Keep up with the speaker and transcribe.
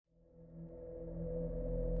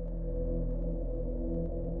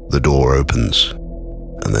The door opens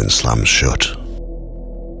and then slams shut.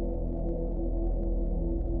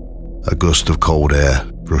 A gust of cold air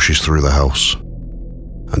rushes through the house,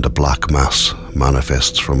 and a black mass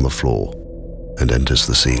manifests from the floor and enters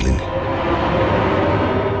the ceiling.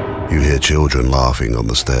 You hear children laughing on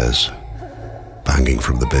the stairs, banging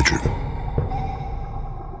from the bedroom.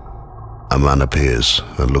 A man appears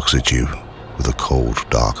and looks at you with a cold,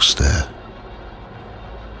 dark stare.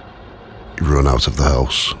 You run out of the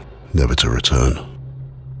house, never to return.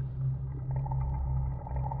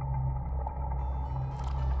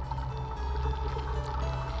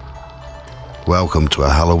 Welcome to a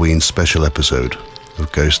Halloween special episode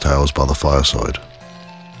of Ghost Tales by the Fireside.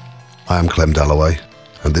 I am Clem Dalloway,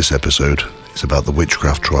 and this episode is about the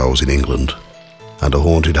witchcraft trials in England and a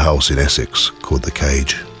haunted house in Essex called The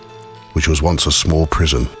Cage, which was once a small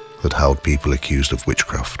prison that held people accused of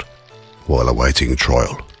witchcraft while awaiting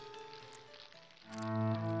trial.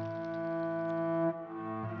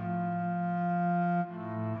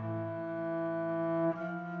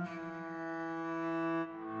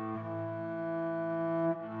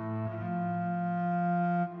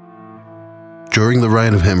 During the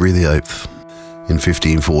reign of Henry VIII, in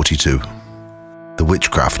 1542, the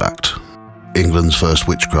Witchcraft Act, England's first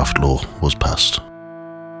witchcraft law, was passed.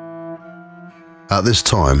 At this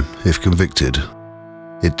time, if convicted,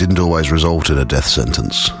 it didn't always result in a death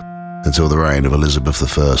sentence until the reign of Elizabeth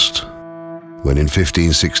I, when in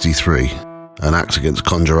 1563, an act against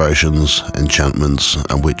conjurations, enchantments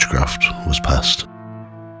and witchcraft was passed,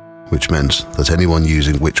 which meant that anyone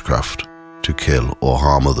using witchcraft to kill or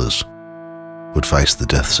harm others would face the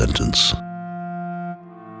death sentence.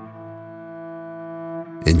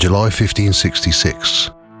 In July 1566,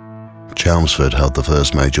 Chelmsford held the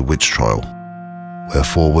first major witch trial, where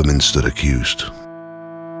 4 women stood accused.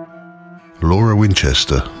 Laura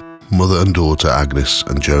Winchester, mother and daughter Agnes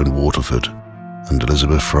and Joan Waterford, and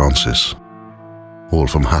Elizabeth Francis, all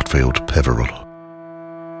from Hatfield, Peveril.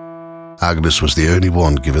 Agnes was the only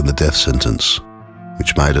one given the death sentence,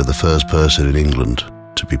 which made her the first person in England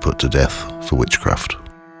to be put to death for witchcraft.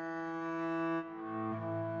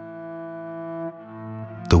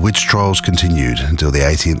 The witch trials continued until the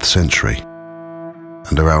 18th century,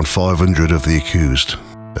 and around 500 of the accused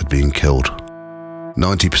had been killed,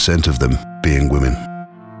 90% of them being women.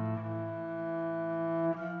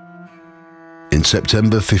 In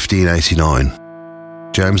September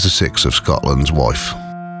 1589, James VI of Scotland's wife,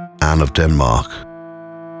 Anne of Denmark,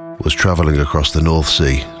 was travelling across the North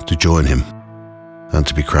Sea to join him and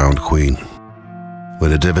to be crowned queen,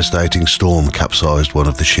 when a devastating storm capsized one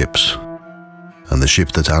of the ships, and the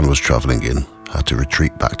ship that Anne was travelling in had to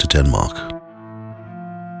retreat back to Denmark.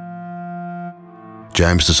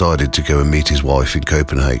 James decided to go and meet his wife in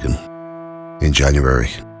Copenhagen in January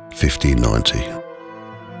 1590,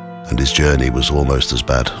 and his journey was almost as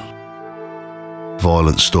bad.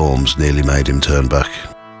 Violent storms nearly made him turn back.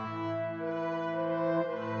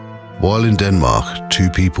 While in Denmark, 2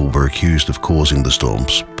 people were accused of causing the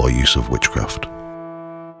storms by use of witchcraft.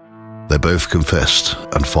 They both confessed,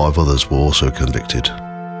 and 5 others were also convicted,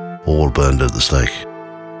 all burned at the stake.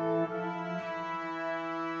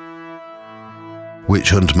 Witch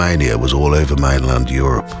hunt mania was all over mainland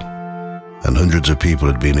Europe, and hundreds of people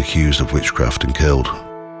had been accused of witchcraft and killed,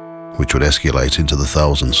 which would escalate into the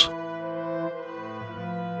thousands.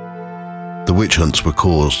 The witch hunts were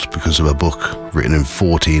caused because of a book written in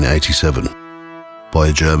 1487 by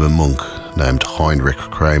a German monk named Heinrich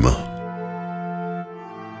Kramer.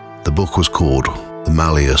 The book was called the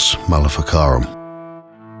Malleus Maleficarum,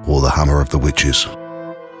 or the Hammer of the Witches.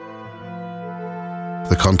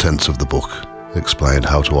 The contents of the book explained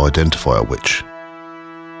how to identify a witch,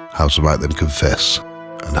 how to make them confess,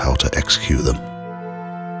 and how to execute them.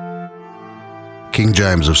 King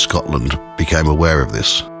James of Scotland became aware of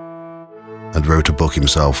this and wrote a book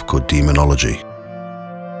himself called Demonology,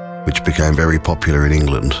 which became very popular in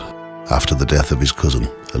England after the death of his cousin,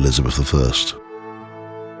 Elizabeth I,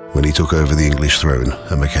 when he took over the English throne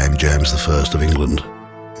and became James I of England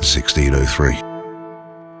in 1603.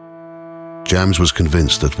 James was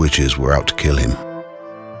convinced that witches were out to kill him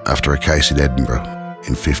after a case in Edinburgh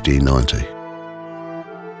in 1590.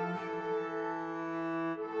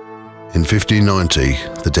 In 1590,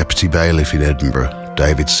 the deputy bailiff in Edinburgh,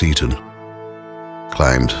 David Seaton,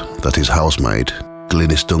 claimed that his housemaid,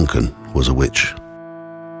 Glynis Duncan, was a witch.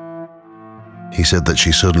 He said that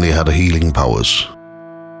she suddenly had healing powers,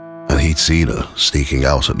 and he'd seen her sneaking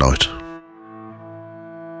out at night.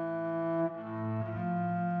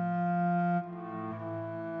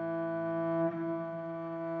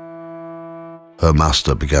 Her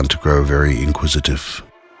master began to grow very inquisitive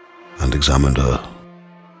and examined her.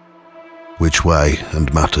 which way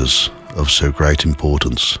and matters of so great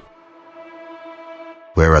importance.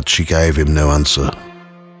 Whereat she gave him no answer,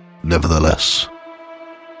 nevertheless,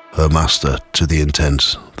 her master to the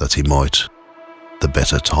intent that he might the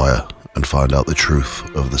better tire and find out the truth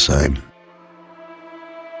of the same,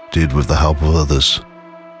 did with the help of others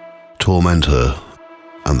torment her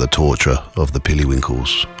and the torture of the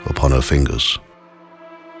pillywinkles upon her fingers.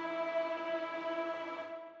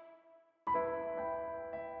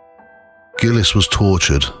 Gillis was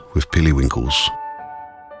tortured with pillywinkles,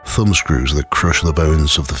 thumbscrews that crush the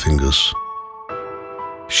bones of the fingers.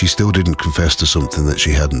 She still didn't confess to something that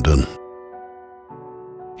she hadn't done.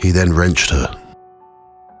 He then wrenched her,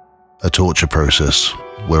 a torture process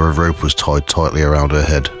where a rope was tied tightly around her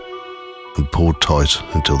head and pulled tight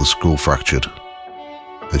until the skull fractured,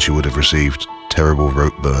 and she would have received terrible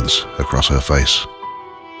rope burns across her face.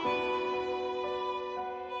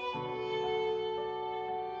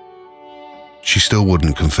 She still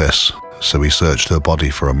wouldn't confess, so he searched her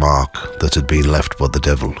body for a mark that had been left by the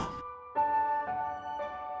devil.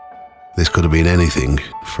 This could have been anything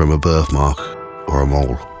from a birthmark or a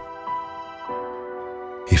mole.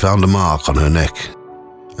 He found a mark on her neck,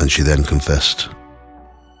 and she then confessed.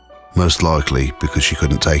 Most likely because she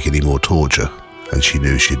couldn't take any more torture and she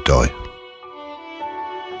knew she'd die.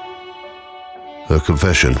 Her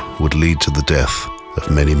confession would lead to the death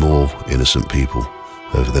of many more innocent people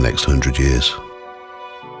over the next 100 years.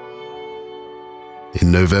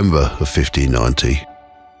 In November of 1590,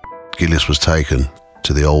 Gillis was taken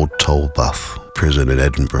to the old Tollbath prison in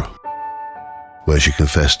Edinburgh, where she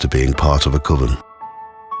confessed to being part of a coven.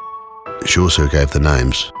 She also gave the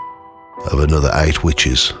names of another 8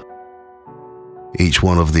 witches. Each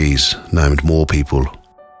one of these named more people,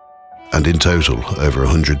 and in total over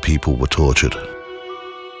 100 people were tortured.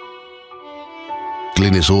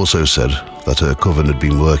 Gillis also said that her coven had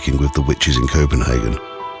been working with the witches in Copenhagen,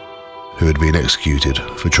 who had been executed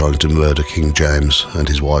for trying to murder King James and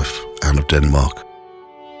his wife, Anne of Denmark.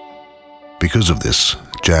 Because of this,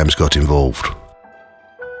 James got involved.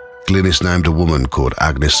 Gillis named a woman called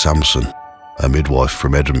Agnes Sampson, a midwife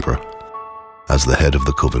from Edinburgh, as the head of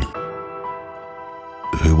the coven,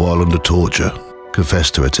 who, while under torture,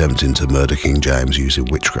 confessed to attempting to murder King James using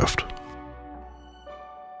witchcraft.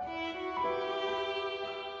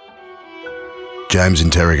 James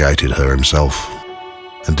interrogated her himself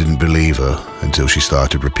and didn't believe her until she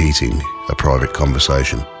started repeating a private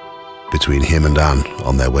conversation between him and Anne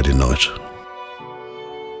on their wedding night.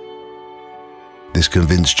 This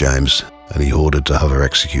convinced James, and he ordered to have her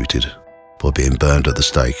executed by being burned at the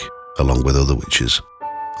stake along with other witches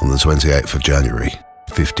on the 28th of January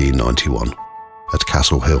 1591 at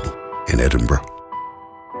Castle Hill in Edinburgh.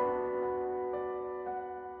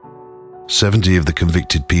 70 of the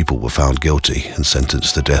convicted people were found guilty and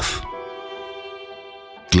sentenced to death.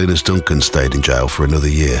 Glynis Duncan stayed in jail for another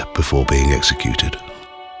year before being executed.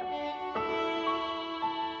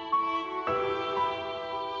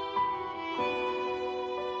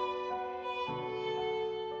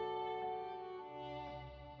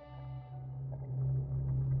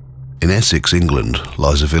 In Essex, England,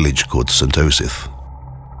 lies a village called St. Osyth,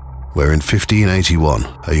 where in 1581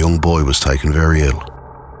 a young boy was taken very ill,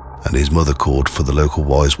 and his mother called for the local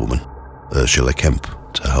wise woman, Ursula Kemp,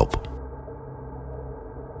 to help.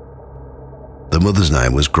 The mother's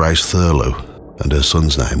name was Grace Thurlow, and her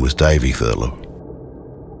son's name was Davy Thurlow.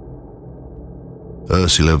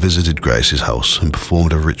 Ursula visited Grace's house and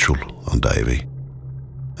performed a ritual on Davy,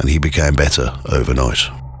 and he became better overnight.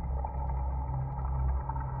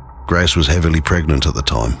 Grace was heavily pregnant at the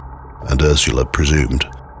time, and Ursula presumed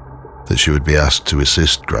that she would be asked to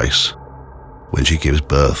assist Grace when she gives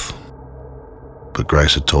birth. But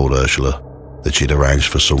Grace had told Ursula that she'd arranged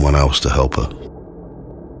for someone else to help her.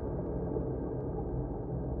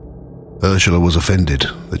 Ursula was offended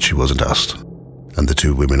that she wasn't asked, and the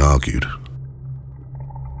two women argued.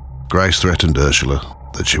 Grace threatened Ursula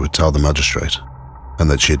that she would tell the magistrate, and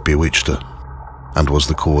that she had bewitched her, and was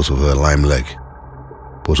the cause of her lame leg.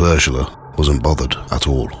 But Ursula wasn't bothered at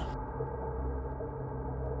all.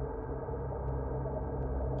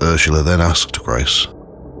 Ursula then asked Grace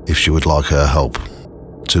if she would like her help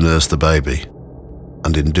to nurse the baby,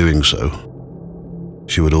 and in doing so,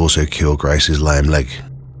 she would also cure Grace's lame leg,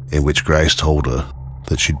 in which Grace told her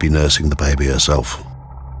that she'd be nursing the baby herself.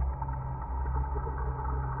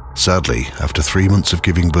 Sadly, after 3 months of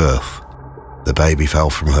giving birth, the baby fell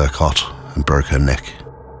from her cot and broke her neck.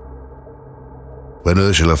 When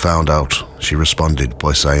Ursula found out, she responded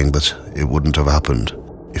by saying that it wouldn't have happened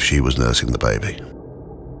if she was nursing the baby.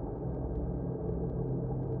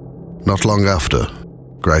 Not long after,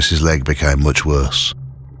 Grace's leg became much worse,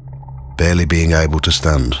 barely being able to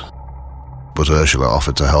stand, but Ursula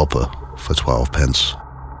offered to help her for 12 pence.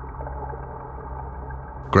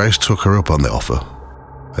 Grace took her up on the offer,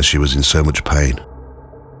 as she was in so much pain.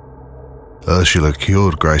 Ursula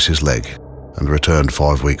cured Grace's leg and returned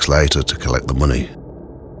 5 weeks later to collect the money,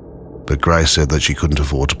 but Grace said that she couldn't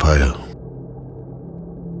afford to pay her.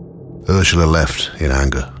 Ursula left in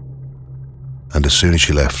anger, and as soon as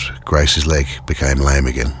she left, Grace's leg became lame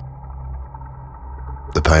again.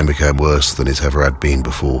 The pain became worse than it ever had been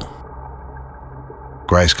before.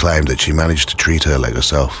 Grace claimed that she managed to treat her leg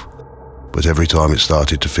herself, but every time it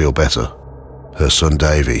started to feel better, her son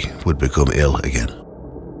Davy would become ill again.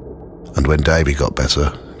 And when Davy got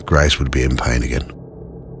better, Grace would be in pain again.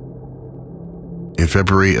 In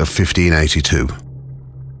February of 1582,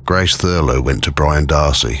 Grace Thurlow went to Brian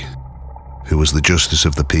Darcy, who was the Justice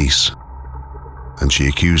of the Peace, and she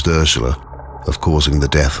accused Ursula of causing the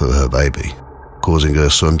death of her baby, causing her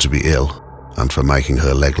son to be ill, and for making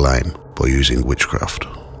her leg lame by using witchcraft.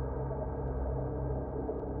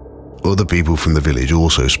 Other people from the village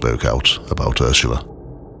also spoke out about Ursula,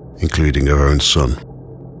 including her own son,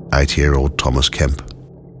 80-year-old Thomas Kemp,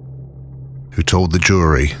 who told the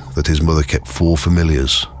jury that his mother kept 4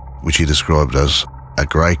 familiars, which he described as a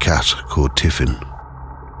grey cat called Tiffin,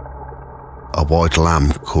 a white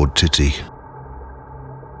lamb called Titty,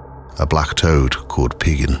 a black toad called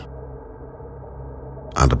Piggin,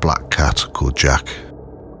 and a black cat called Jack.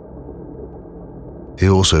 He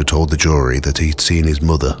also told the jury that he'd seen his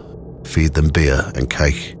mother feed them beer and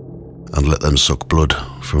cake and let them suck blood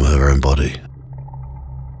from her own body.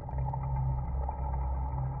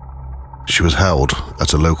 She was held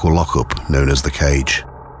at a local lockup known as the Cage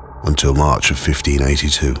until March of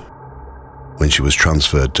 1582, when she was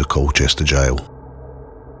transferred to Colchester Jail.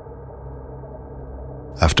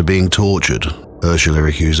 After being tortured, Ursula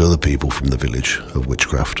accused other people from the village of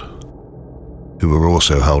witchcraft, who were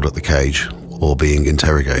also held at the Cage or being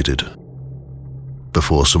interrogated,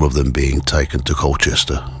 before some of them being taken to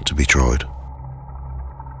Colchester to be tried.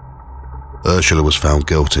 Ursula was found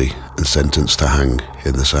guilty and sentenced to hang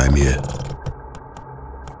in the same year.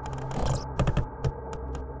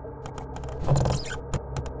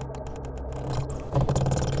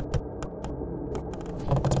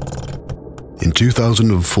 In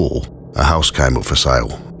 2004, a house came up for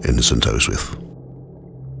sale in St Osyth.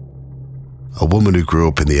 A woman who grew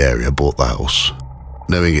up in the area bought the house,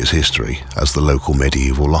 knowing its history as the local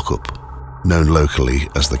medieval lockup, known locally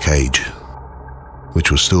as the Cage,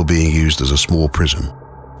 which was still being used as a small prison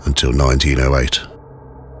until 1908.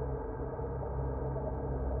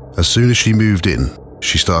 As soon as she moved in,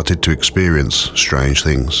 she started to experience strange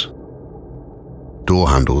things. Door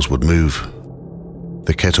handles would move.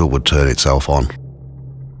 The kettle would turn itself on.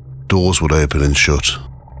 Doors would open and shut,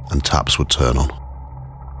 and taps would turn on.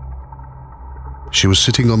 She was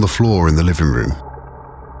sitting on the floor in the living room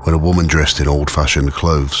when a woman dressed in old-fashioned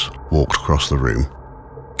clothes walked across the room,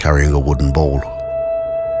 carrying a wooden bowl.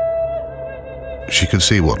 She could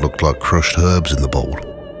see what looked like crushed herbs in the bowl,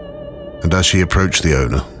 and as she approached the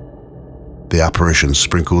owner, the apparition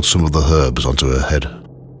sprinkled some of the herbs onto her head.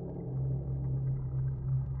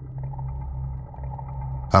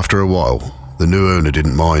 After a while, the new owner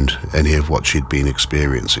didn't mind any of what she'd been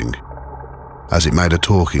experiencing, as it made a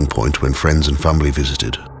talking point when friends and family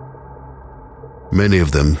visited. Many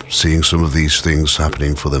of them seeing some of these things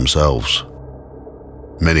happening for themselves,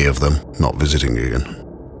 many of them not visiting again.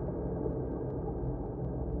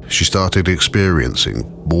 She started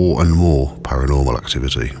experiencing more and more paranormal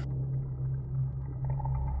activity.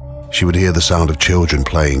 She would hear the sound of children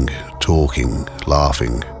playing, talking,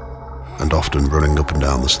 laughing, and often running up and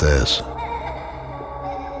down the stairs.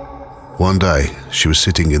 One day, she was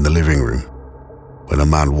sitting in the living room when a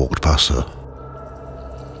man walked past her.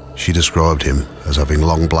 She described him as having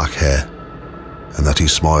long black hair and that he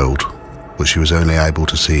smiled, but she was only able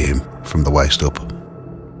to see him from the waist up.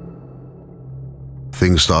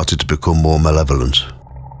 Things started to become more malevolent.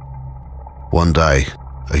 One day,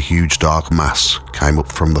 a huge dark mass came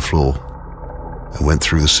up from the floor and went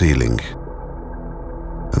through the ceiling,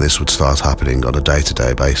 and this would start happening on a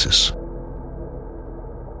day-to-day basis.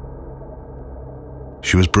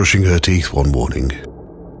 She was brushing her teeth one morning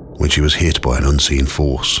when she was hit by an unseen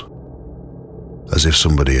force, as if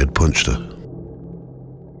somebody had punched her.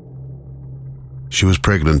 She was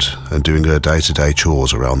pregnant and doing her day-to-day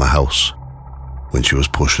chores around the house when she was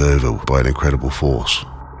pushed over by an incredible force.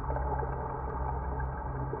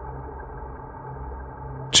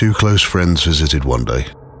 Two close friends visited one day,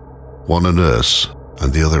 one a nurse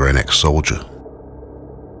and the other an ex-soldier.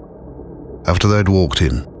 After they'd walked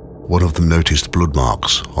in, one of them noticed blood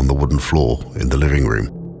marks on the wooden floor in the living room,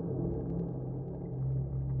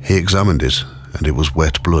 He examined it, and it was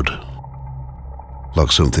wet blood,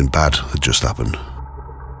 like something bad had just happened.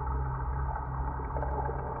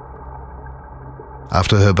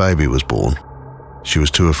 After her baby was born, she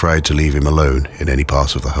was too afraid to leave him alone in any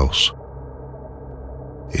part of the house.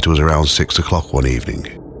 It was around 6 o'clock one evening,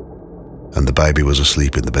 and the baby was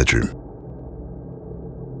asleep in the bedroom.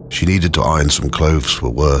 She needed to iron some clothes for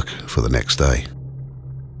work for the next day,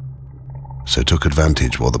 so took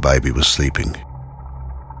advantage while the baby was sleeping.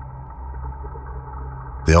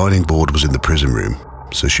 The ironing board was in the prison room,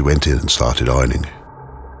 so she went in and started ironing.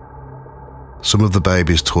 Some of the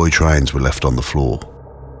baby's toy trains were left on the floor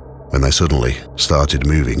when they suddenly started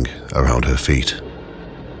moving around her feet,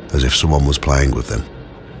 as if someone was playing with them.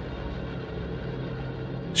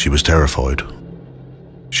 She was terrified.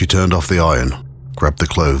 She turned off the iron, grabbed the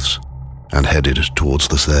clothes, and headed towards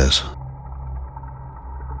the stairs.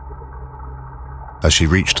 As she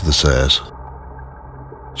reached the stairs,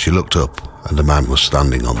 she looked up and a man was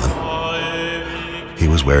standing on them. He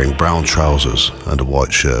was wearing brown trousers and a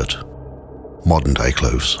white shirt, modern-day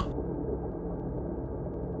clothes.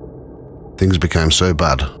 Things became so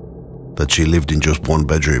bad that she lived in just one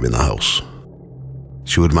bedroom in the house.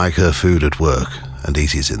 She would make her food at work and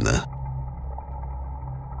eat it in there.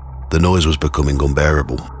 The noise was becoming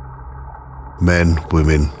unbearable. Men,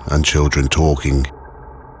 women, and children talking,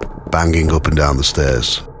 banging up and down the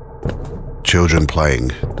stairs, children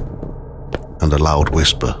playing, and a loud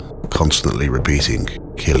whisper constantly repeating,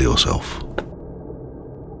 "Kill yourself."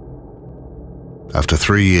 After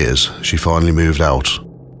 3 years, she finally moved out,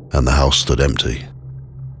 and the house stood empty,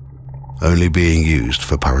 only being used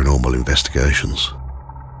for paranormal investigations.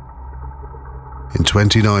 In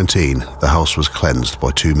 2019, the house was cleansed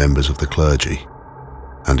by 2 members of the clergy,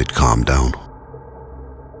 and it calmed down.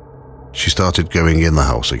 She started going in the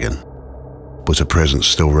house again, but a presence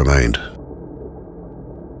still remained.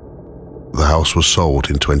 The house was sold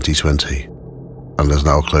in 2020 and has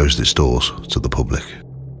now closed its doors to the public.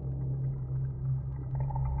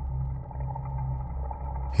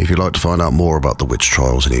 If you'd like to find out more about the witch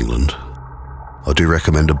trials in England, I do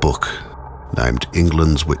recommend a book named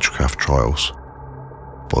England's Witchcraft Trials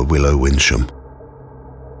by Willow Winsham,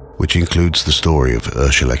 which includes the story of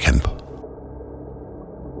Ursula Kemp.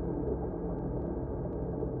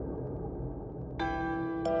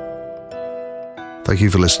 Thank you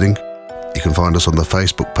for listening. You can find us on the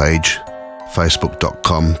Facebook page,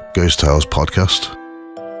 facebook.com Ghost Tales Podcast.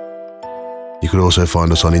 You can also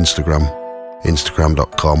find us on Instagram,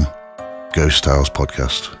 instagram.com Ghost Tales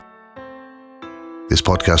Podcast. This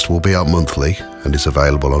podcast will be out monthly and is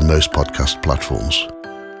available on most podcast platforms.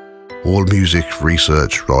 All music,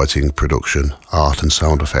 research, writing, production, art and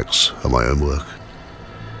sound effects are my own work.